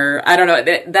dinner. I don't know.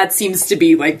 That seems to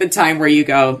be like the time where you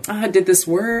go, did this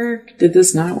work? Did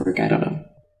this not work? I don't know.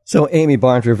 So, Amy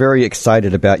Barnes, we're very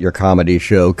excited about your comedy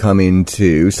show coming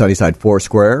to Sunnyside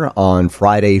Foursquare on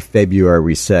Friday,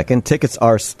 February 2nd. Tickets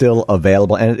are still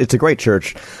available, and it's a great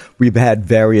church. We've had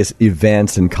various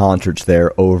events and concerts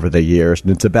there over the years,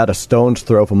 and it's about a stone's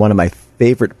throw from one of my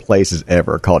favorite places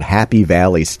ever called Happy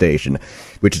Valley Station,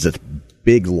 which is a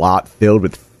big lot filled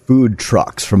with food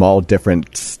trucks from all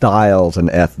different styles and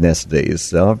ethnicities.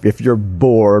 So if you're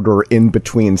bored or in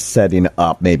between setting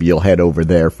up, maybe you'll head over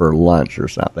there for lunch or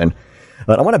something.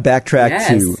 But I want to backtrack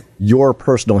to your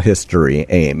personal history,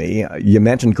 Amy. You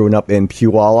mentioned growing up in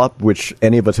Puyallup, which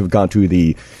any of us who've gone to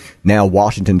the now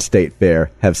Washington State Fair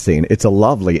have seen. It's a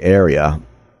lovely area,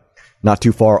 not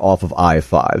too far off of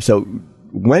I-5. So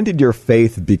when did your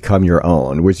faith become your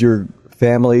own? Was your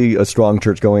family a strong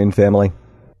church-going family?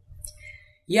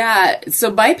 Yeah,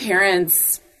 so my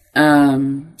parents,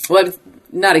 not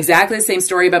exactly the same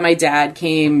story, but my dad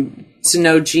came to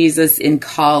know Jesus in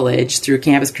college through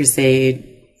Campus Crusade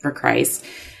for Christ.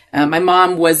 My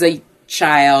mom was a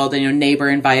child, and neighbor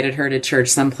invited her to church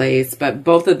someplace, but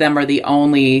both of them are the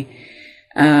only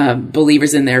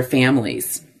believers in their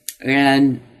families.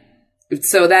 And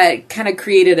so that kind of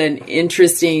created an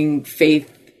interesting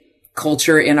faith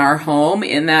culture in our home,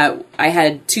 in that I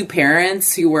had two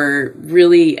parents who were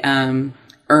really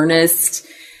earnest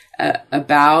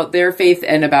about their faith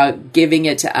and about giving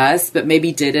it to us, but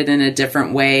maybe did it in a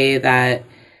different way that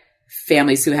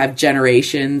families who have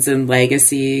generations and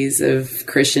legacies of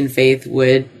Christian faith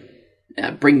would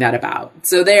bring that about.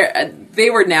 So they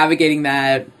were navigating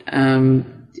that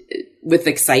with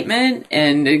excitement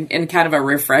and in kind of a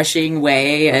refreshing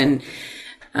way. And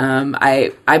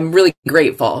I'm really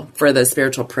grateful for the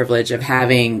spiritual privilege of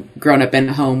having grown up in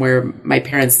a home where my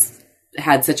parents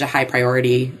had such a high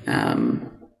priority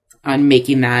on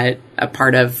making that a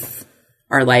part of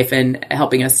our life and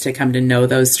helping us to come to know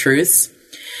those truths.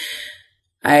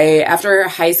 After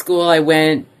high school, I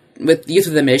went with Youth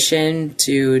of the Mission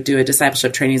to do a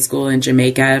discipleship training school in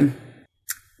Jamaica,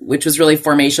 which was really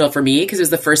formational for me because it was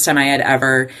the first time I had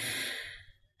ever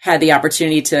had the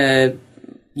opportunity to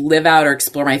live out or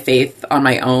explore my faith on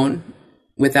my own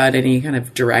without any kind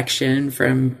of direction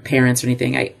from parents or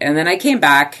anything. And then I came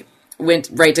back, went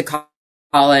right to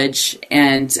college,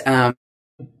 and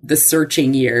the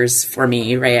searching years for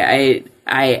me, right?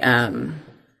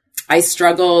 I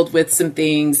struggled with some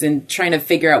things and trying to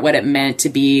figure out what it meant to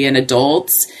be an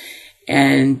adult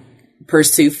and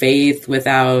pursue faith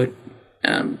without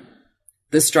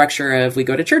the structure of we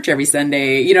go to church every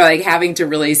Sunday, like having to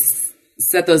really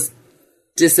set those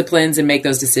disciplines and make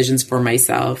those decisions for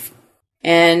myself.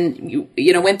 And,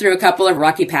 went through a couple of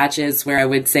rocky patches where I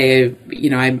would say,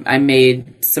 I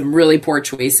made some really poor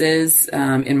choices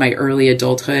in my early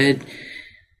adulthood.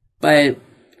 But,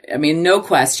 no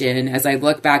question, as I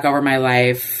look back over my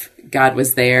life, God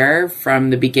was there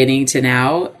from the beginning to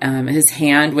now. His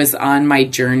hand was on my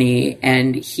journey,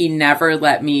 and he never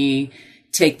let me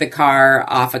take the car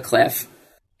off a cliff.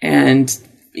 And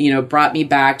brought me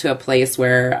back to a place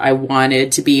where I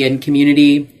wanted to be in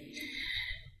community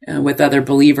with other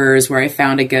believers, where I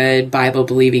found a good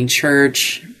Bible-believing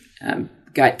church,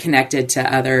 got connected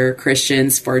to other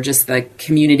Christians for just the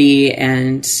community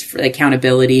and for the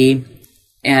accountability.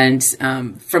 And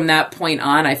from that point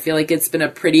on, I feel like it's been a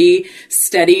pretty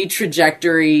steady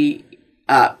trajectory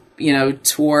up,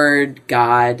 toward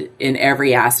God in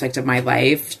every aspect of my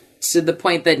life, to the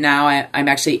point that now I'm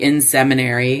actually in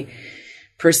seminary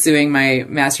pursuing my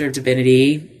Master of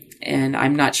Divinity, and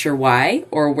I'm not sure why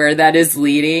or where that is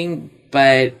leading,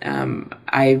 but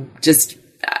I just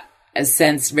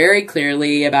sensed very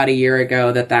clearly about a year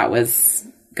ago that was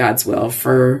God's will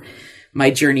for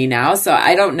my journey now. So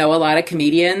I don't know a lot of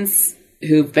comedians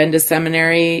who've been to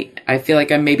seminary. I feel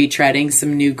like I'm maybe treading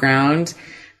some new ground,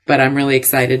 but I'm really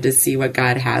excited to see what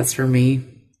God has for me.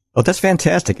 Oh, that's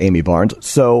fantastic, Amy Barnes.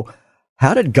 So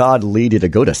how did God lead you to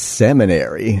go to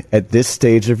seminary at this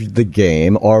stage of the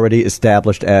game, already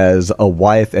established as a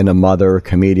wife and a mother,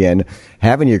 comedian,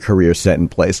 having your career set in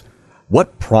place?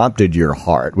 What prompted your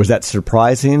heart? Was that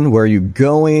surprising? Where are you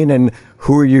going, and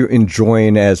who are you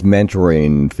enjoying as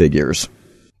mentoring figures?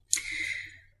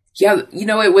 Yeah,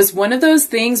 it was one of those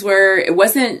things where it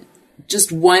wasn't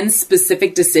just one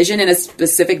specific decision in a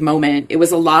specific moment. It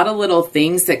was a lot of little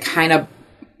things that kind of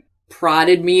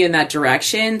prodded me in that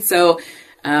direction. So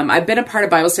I've been a part of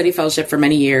Bible Study Fellowship for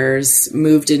many years,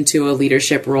 moved into a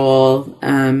leadership role,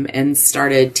 and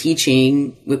started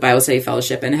teaching with Bible Study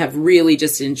Fellowship, and have really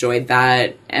just enjoyed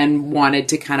that and wanted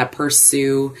to kind of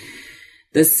pursue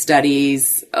the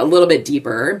studies a little bit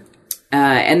deeper.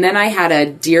 And then I had a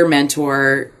dear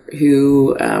mentor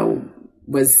who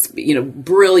was,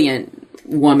 brilliant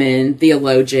woman,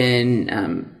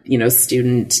 theologian,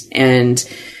 student, and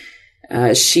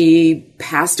she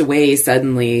passed away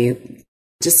suddenly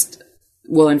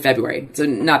in February, so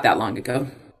not that long ago.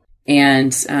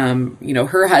 And,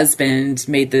 her husband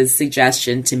made the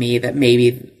suggestion to me that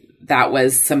maybe that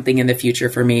was something in the future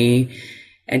for me,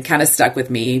 and kind of stuck with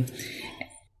me.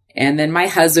 And then my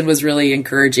husband was really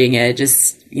encouraging it.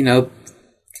 Just,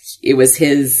 it was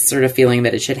his sort of feeling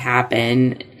that it should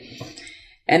happen.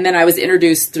 And then I was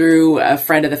introduced through a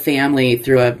friend of the family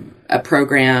through a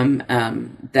program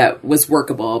that was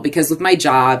workable, because with my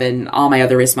job and all my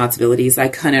other responsibilities, I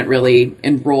couldn't really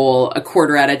enroll a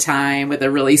quarter at a time with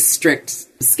a really strict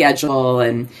schedule.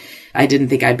 And I didn't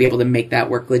think I'd be able to make that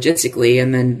work logistically.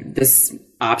 And then this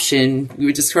option, we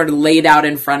were just sort of laid out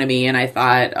in front of me. And I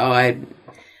thought,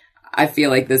 I feel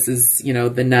like this is,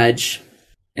 the nudge.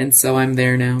 And so I'm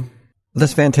there now.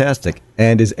 That's fantastic.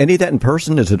 And is any of that in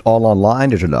person? Is it all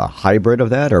online? Is it a hybrid of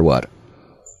that, or what?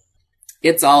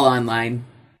 It's all online.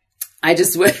 I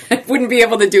just wouldn't be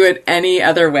able to do it any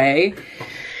other way.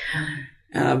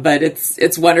 But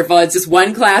it's wonderful. It's just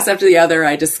one class after the other.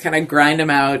 I just kind of grind them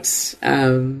out.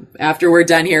 After we're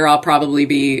done here, I'll probably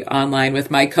be online with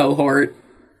my cohort,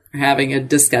 having a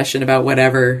discussion about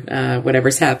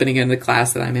whatever's happening in the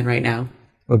class that I'm in right now.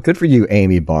 Well, good for you,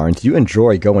 Amy Barnes. You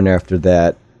enjoy going after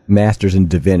that Master's in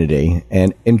Divinity,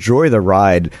 and enjoy the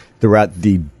ride throughout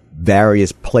the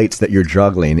various plates that you're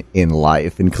juggling in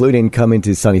life, including coming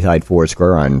to Sunnyside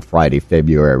Foursquare on Friday,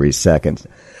 February 2nd.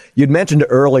 You'd mentioned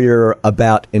earlier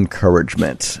about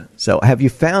encouragement. So have you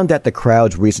found that the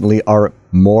crowds recently are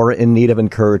more in need of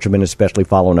encouragement, especially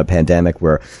following a pandemic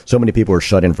where so many people were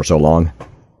shut in for so long?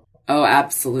 Oh,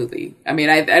 absolutely. I mean,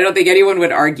 I don't think anyone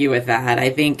would argue with that. I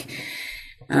think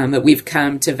that we've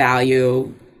come to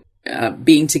value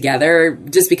being together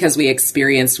just because we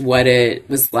experienced what it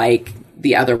was like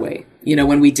the other way,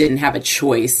 when we didn't have a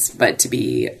choice but to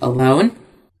be alone.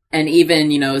 And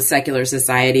even, secular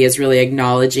society is really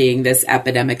acknowledging this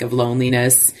epidemic of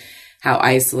loneliness, how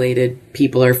isolated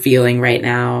people are feeling right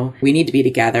now. We need to be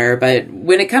together. But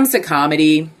when it comes to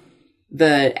comedy,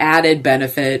 the added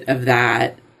benefit of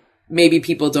that, maybe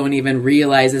people don't even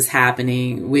realize is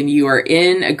happening when you are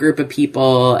in a group of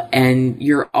people and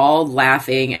you're all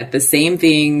laughing at the same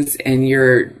things, and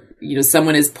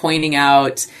someone is pointing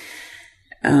out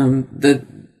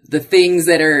the things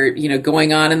that are,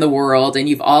 going on in the world, and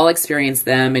you've all experienced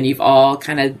them, and you've all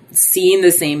kind of seen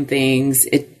the same things.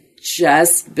 It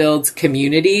just builds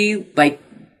community like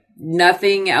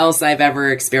nothing else I've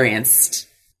ever experienced.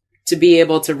 To be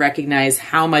able to recognize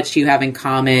how much you have in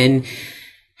common,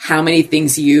 how many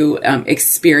things you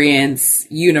experience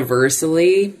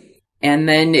universally, and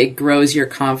then it grows your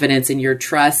confidence and your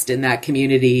trust in that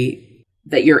community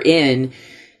that you're in,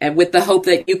 and with the hope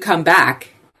that you come back,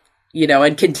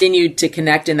 and continue to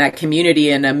connect in that community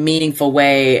in a meaningful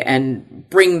way, and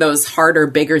bring those harder,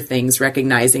 bigger things,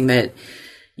 recognizing that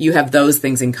you have those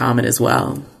things in common as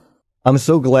well. I'm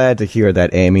so glad to hear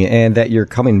that, Amy, and that you're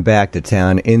coming back to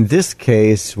town. In this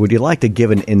case, would you like to give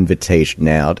an invitation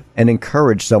out and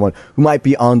encourage someone who might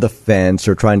be on the fence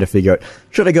or trying to figure out,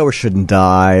 should I go or shouldn't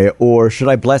I? Or should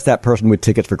I bless that person with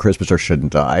tickets for Christmas or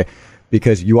shouldn't I?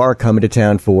 Because you are coming to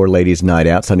town for Ladies' Night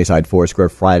Out, Sunnyside Foursquare,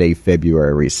 Friday,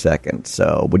 February 2nd.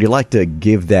 So would you like to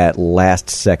give that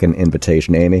last-second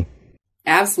invitation, Amy?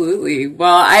 Absolutely.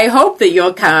 Well, I hope that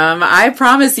you'll come. I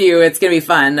promise you it's going to be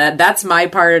fun. That's my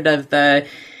part of the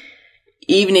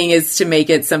evening, is to make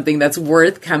it something that's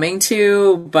worth coming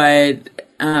to, but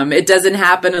it doesn't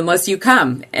happen unless you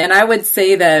come. And I would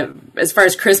say that as far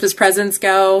as Christmas presents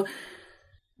go,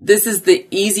 this is the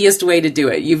easiest way to do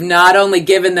it. You've not only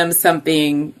given them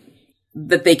something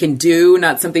that they can do,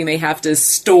 not something they have to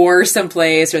store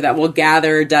someplace or that will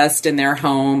gather dust in their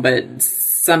home, but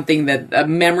something that a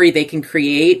memory they can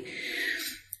create.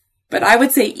 But I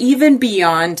would say even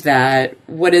beyond that,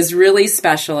 what is really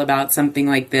special about something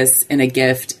like this in a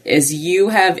gift is you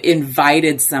have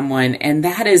invited someone, and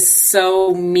that is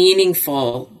so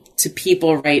meaningful to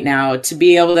people right now, to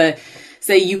be able to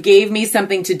say, you gave me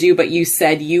something to do, but you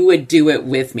said you would do it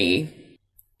with me.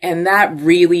 And that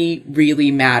really, really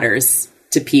matters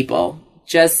to people.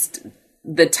 Just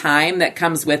the time that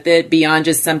comes with it, beyond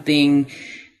just something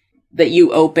that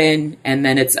you open and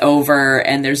then it's over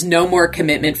and there's no more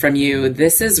commitment from you.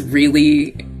 This is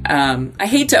really, I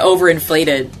hate to overinflate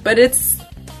it, but it's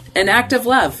an act of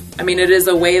love. I mean, it is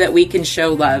a way that we can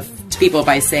show love to people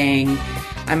by saying,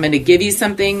 I'm going to give you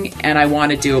something and I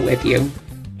want to do it with you.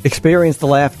 Experience the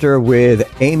laughter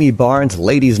with Amy Barnes,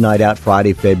 Ladies Night Out,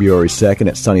 Friday, February 2nd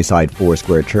at Sunnyside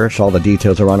Foursquare Church. All the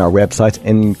details are on our websites,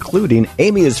 including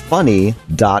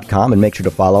amyisfunny.com, and make sure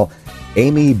to follow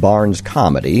Amy Barnes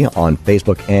Comedy on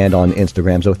Facebook and on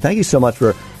Instagram. So thank you so much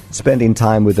for spending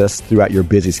time with us throughout your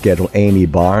busy schedule, Amy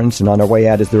Barnes. And on our way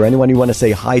out, is there anyone you want to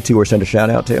say hi to or send a shout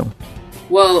out to?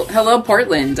 Well, hello,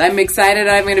 Portland. I'm excited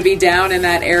I'm going to be down in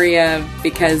that area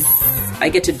because I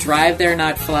get to drive there,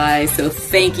 not fly. So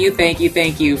thank you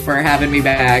for having me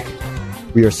back.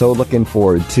 We are so looking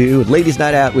forward to Ladies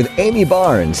Night Out with Amy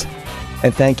Barnes.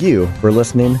 And thank you for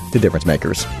listening to Difference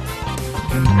Makers.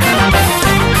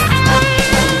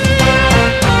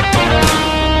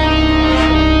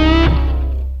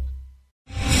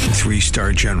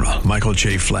 Three-star General Michael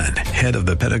J. Flynn, head of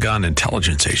the Pentagon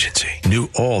Intelligence Agency, knew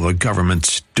all the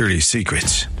government's dirty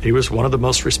secrets. He was one of the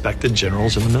most respected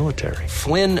generals in the military.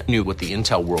 Flynn knew what the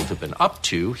intel world had been up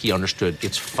to. He understood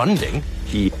its funding.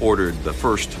 He ordered the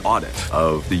first audit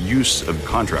of the use of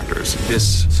contractors.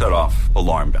 This set off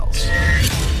alarm bells.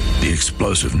 The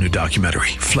explosive new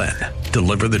documentary, Flynn,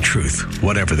 Deliver the Truth,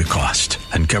 Whatever the Cost,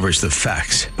 uncovers the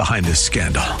facts behind this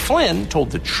scandal. Flynn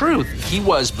told the truth. He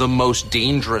was the most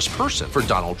dangerous person for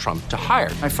Donald Trump to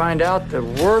hire. I find out the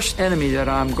worst enemy that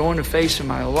I'm going to face in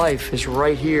my life is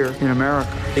right here in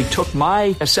America. They took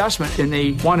my assessment and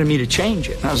they wanted me to change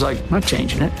it. And I was like, I'm not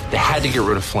changing it. They had to get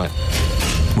rid of Flynn.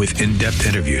 With in-depth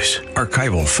interviews,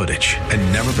 archival footage,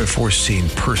 and never-before-seen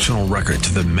personal records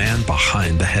of the man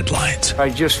behind the headlines. I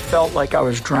just felt like I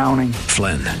was drowning.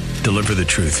 Flynn, Deliver the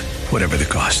Truth, Whatever the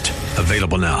Cost.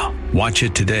 Available now. Watch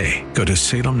it today. Go to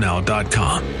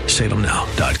salemnow.com.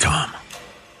 salemnow.com.